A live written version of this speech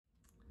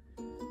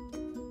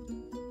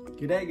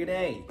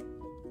G'day!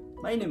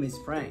 My name is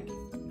Frank,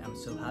 and I'm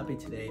so happy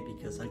today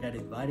because I got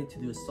invited to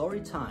do a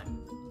story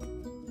time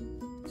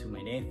to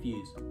my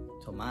nephews,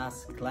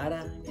 Tomás,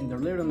 Clara, and their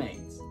little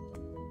mates.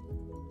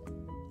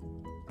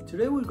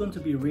 Today we're going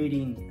to be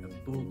reading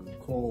a book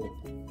called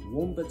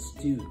Wombat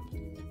Stew,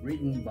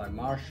 written by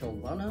Marshall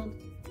Ronald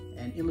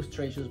and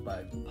illustrations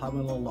by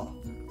Pamela Love.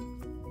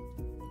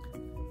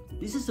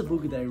 This is a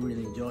book that I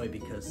really enjoy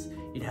because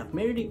it has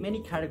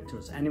many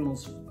characters,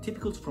 animals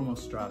typical from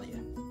Australia.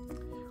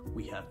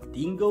 We have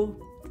Dingo,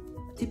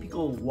 a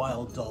typical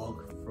wild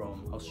dog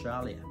from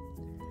Australia,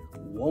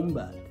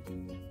 Wombat,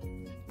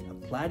 a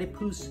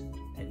platypus,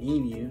 an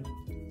emu,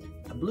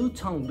 a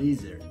blue-tongued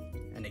lizard,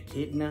 an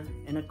echidna,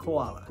 and a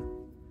koala.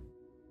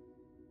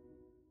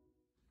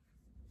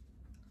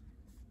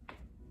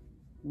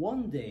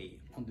 One day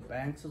on the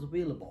banks of the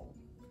Billabong,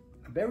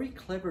 a very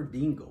clever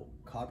dingo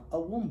caught a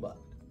wombat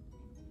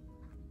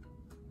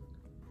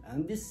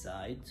and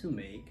decided to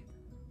make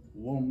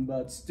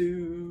Wombat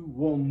Stew,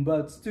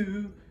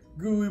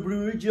 gooey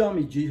brewy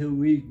yummy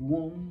jittery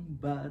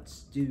Wombat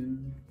Stew.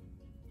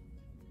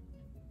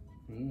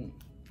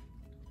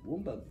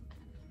 Wombat,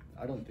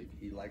 I don't think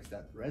he likes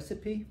that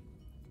recipe.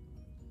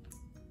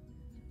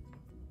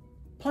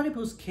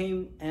 Platypus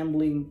came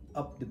ambling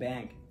up the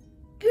bank.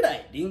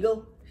 "G'day,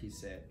 Dingo," he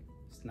said,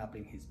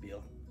 snapping his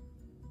bill.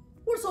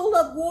 "What's all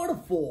that water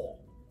for?"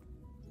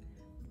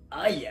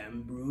 "I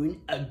am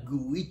brewing a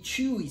gooey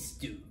chewy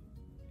stew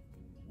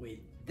with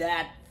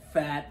that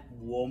fat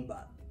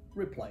wombat,"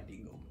 replied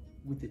Dingo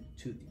with a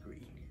toothy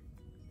grin.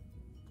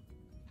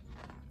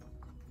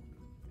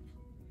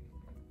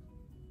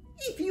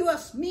 "If you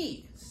ask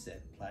me,"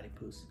 said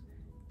Platypus,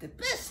 "the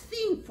best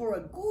thing for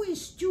a gooey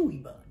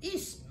stew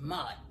is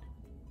mud.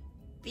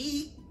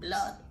 Big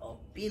blood of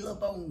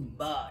Billabong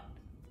mud."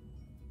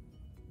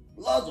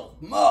 "Lots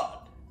of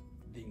mud,"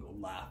 Dingo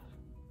laughed.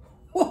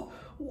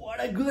 "What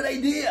a good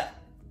idea!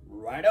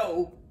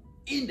 Righto,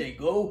 in they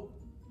go."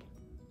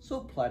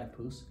 So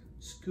Platypus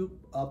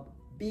scooped up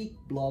big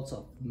blobs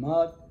of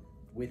mud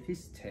with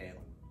his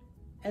tail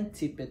and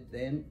tipped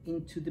them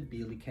into the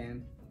billy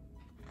can.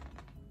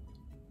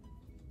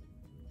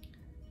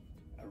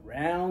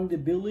 Around the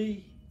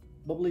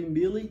bubbling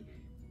billy,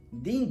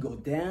 Dingo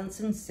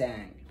danced and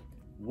sang,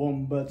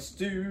 Wombat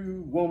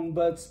stew,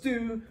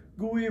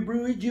 gooey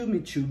brewy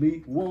jummy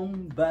chummy,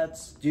 Wombat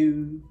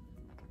stew."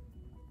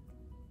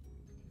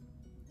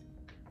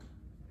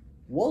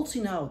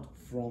 Waltzing out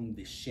from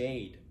the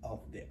shade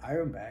of the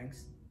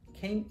ironbanks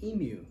came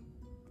Emu.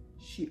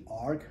 She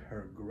arched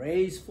her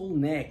graceful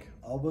neck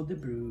over the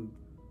brew.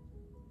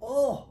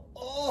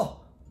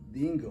 Oh,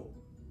 Dingo,"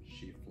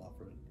 she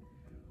fluffered.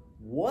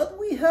 "What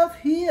we have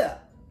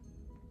here?"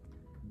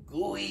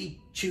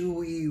 "Gooey,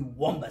 chewy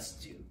wombat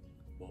stew,"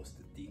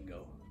 boasted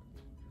Dingo.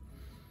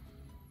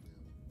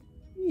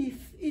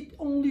 "If it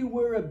only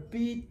were a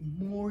bit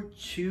more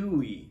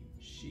chewy,"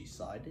 she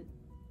sighed.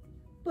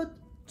 "But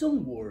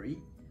don't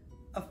worry,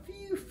 a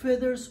few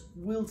feathers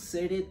will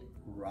set it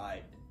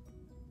right."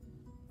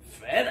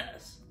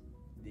 "Feathers?"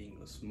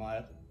 Dingo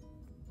smiled.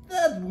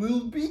 "That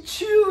will be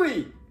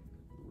chewy."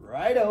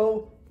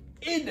 "Righto,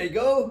 in they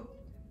go."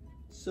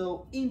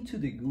 So into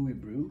the gooey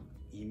brew,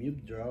 Emu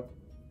dropped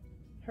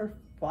her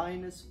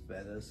finest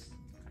feathers.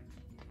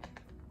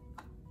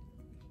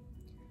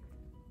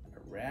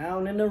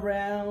 Around and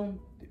around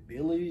the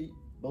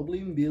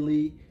bubbling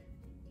billy,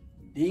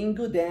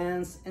 Dingo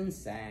danced and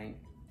sang,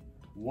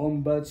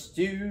 Wombat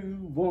stew,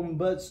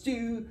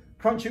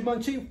 crunchy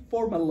munchy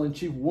for my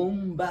lunchy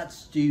Wombat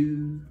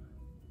stew."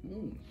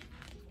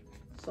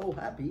 So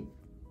happy.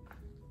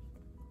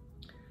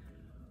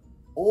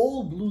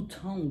 Old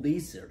blue-tongued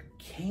lizard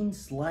came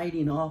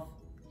sliding off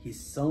his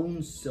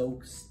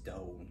sun-soaked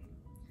stone.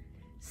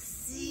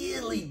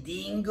 "Silly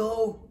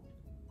Dingo,"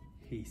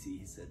 he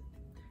hissed.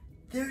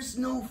 "There's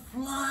no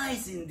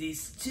flies in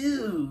this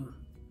stew.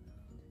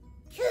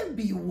 Can't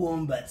be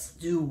wombat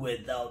stew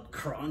without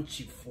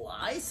crunchy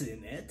flies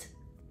in it."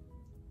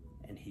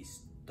 And he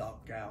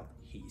stuck out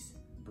his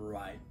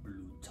bright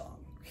blue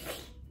tongue.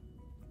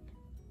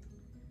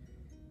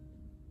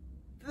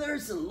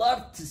 "There's a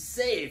lot to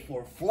say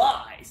for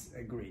flies,"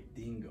 agreed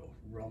Dingo,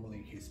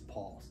 rumbling his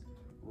paws.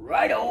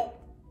 "Righto,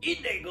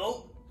 in they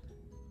go."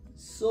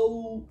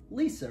 So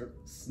Lizard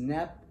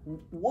snapped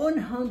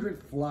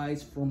 100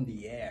 flies from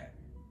the air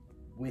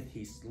with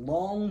his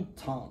long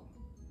tongue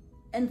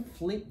and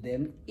flipped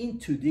them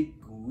into the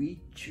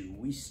gooey,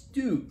 chewy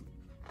stew.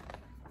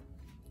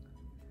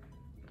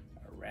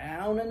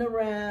 Around and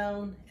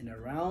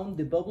around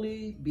the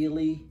bubbly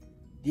billy,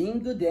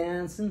 Dingo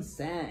danced and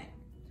sang,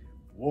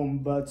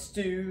 Wombat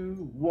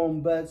stew,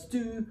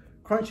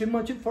 crunchy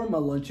munchy for my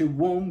lunchy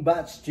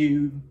Wombat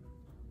stew."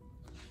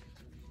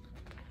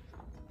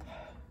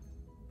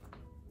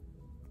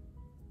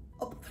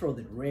 Up through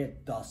the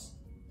red dust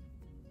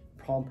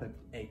prompted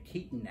a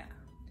echidna.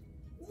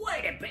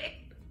 "Wait a bit!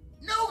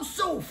 No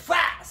so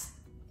fast!"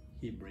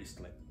 he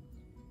bristled,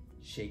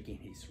 shaking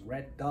his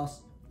red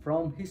dust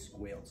from his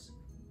quills.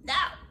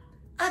 "Now,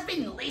 I've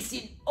been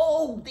listening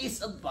all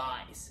this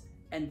advice,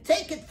 and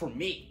take it from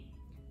me.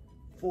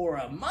 For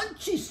a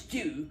munchy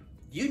stew,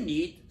 you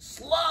need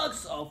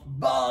slugs of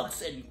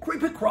bugs and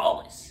creepy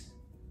crawlies.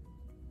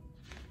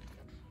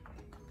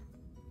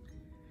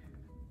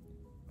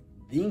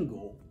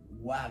 Dingo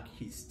wagged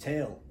his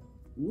tail.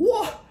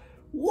 What?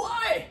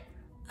 Why?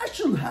 I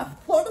should have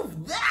thought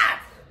of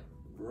that.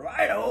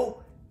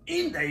 Righto,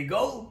 in they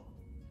go.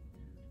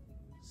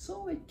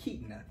 So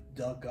Echidna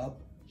dug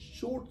up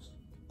shorts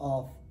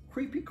of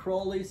creepy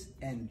crawlies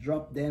and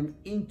dropped them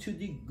into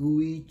the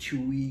gooey,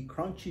 chewy,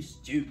 crunchy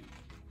stew.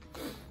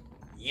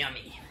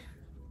 Yummy.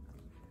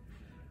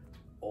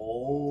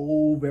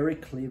 Oh, very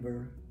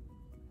clever.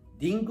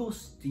 Dingo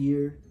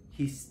steered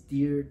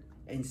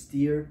and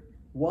steered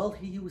while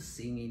he was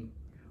singing,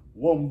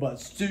 Wombat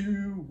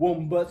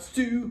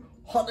stew,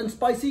 hot and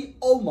spicy,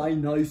 oh my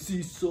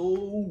nicey, so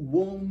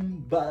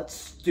wombat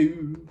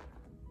stew.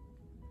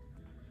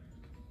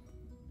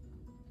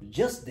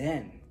 Just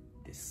then,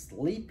 the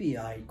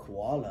sleepy-eyed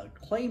koala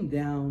climbed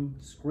down,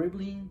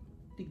 scribbling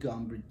the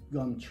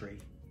gum tree.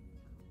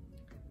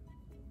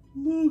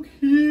 Look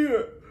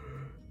here,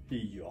 he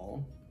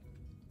yawned.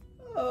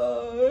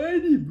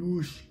 Any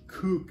bush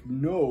cook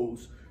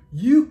knows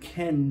you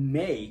can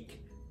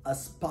make a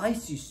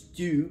spicy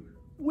stew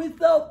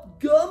without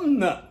gum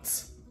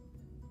nuts.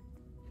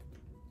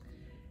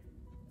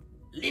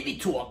 Leave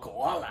it to a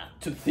koala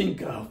to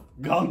think of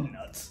gum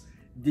nuts.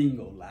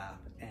 Dingo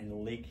laughed and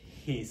licked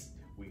his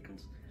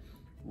wiggles.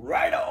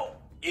 Righto,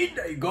 in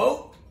they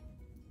go.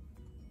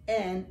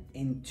 And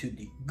into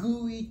the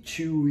gooey,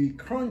 chewy,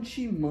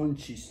 crunchy,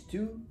 munchy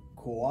stew,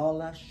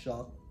 koala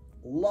shot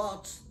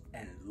lots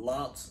and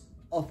lots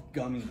of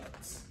gummy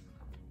nuts.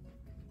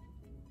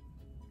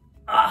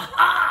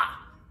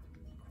 Aha!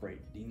 Cried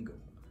Dingo.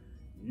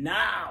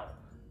 Now,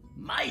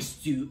 my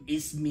stew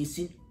is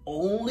missing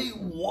only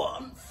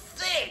one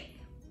thing.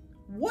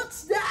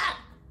 What's that?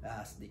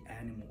 Asked the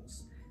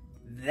animals.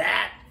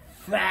 That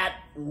fat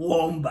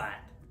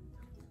wombat.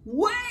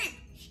 Wait!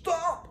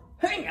 Stop!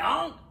 Hang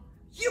on!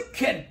 You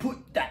can't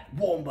put that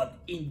wombat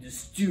in the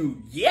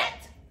stew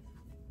yet!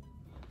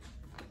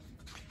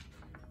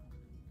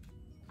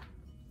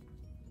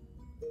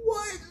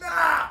 Why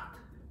not?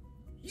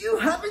 You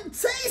haven't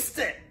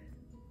tasted!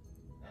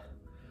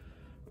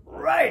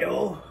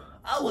 Righto,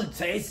 I will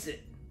taste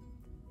it.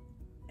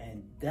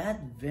 And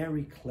that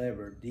very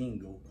clever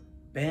Dingo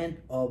bent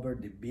over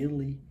the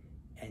billy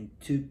and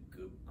took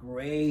a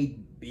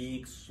great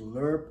big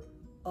slurp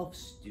of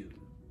stew.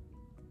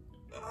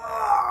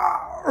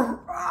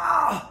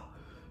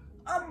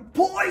 I'm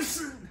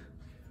poisoned,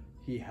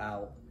 he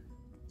howled.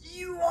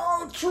 You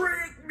all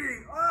tricked me.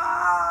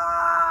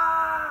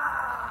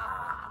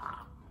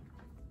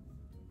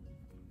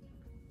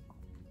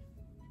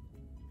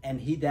 And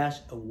he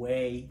dashed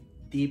away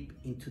deep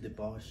into the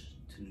bush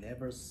to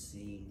never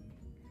seen.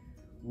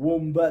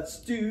 Wombat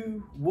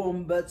stew,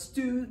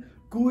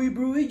 gooey,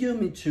 brewy,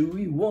 yummy,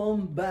 chewy,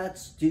 wombat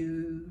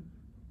stew.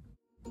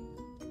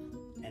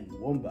 And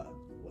Wombat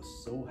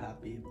was so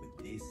happy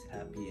with this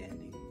happy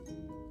ending.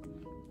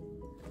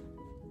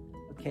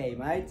 Okay,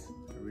 mates,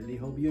 I really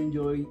hope you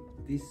enjoyed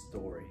this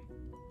story.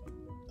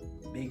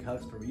 Big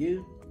hugs for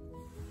you.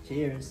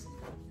 Cheers.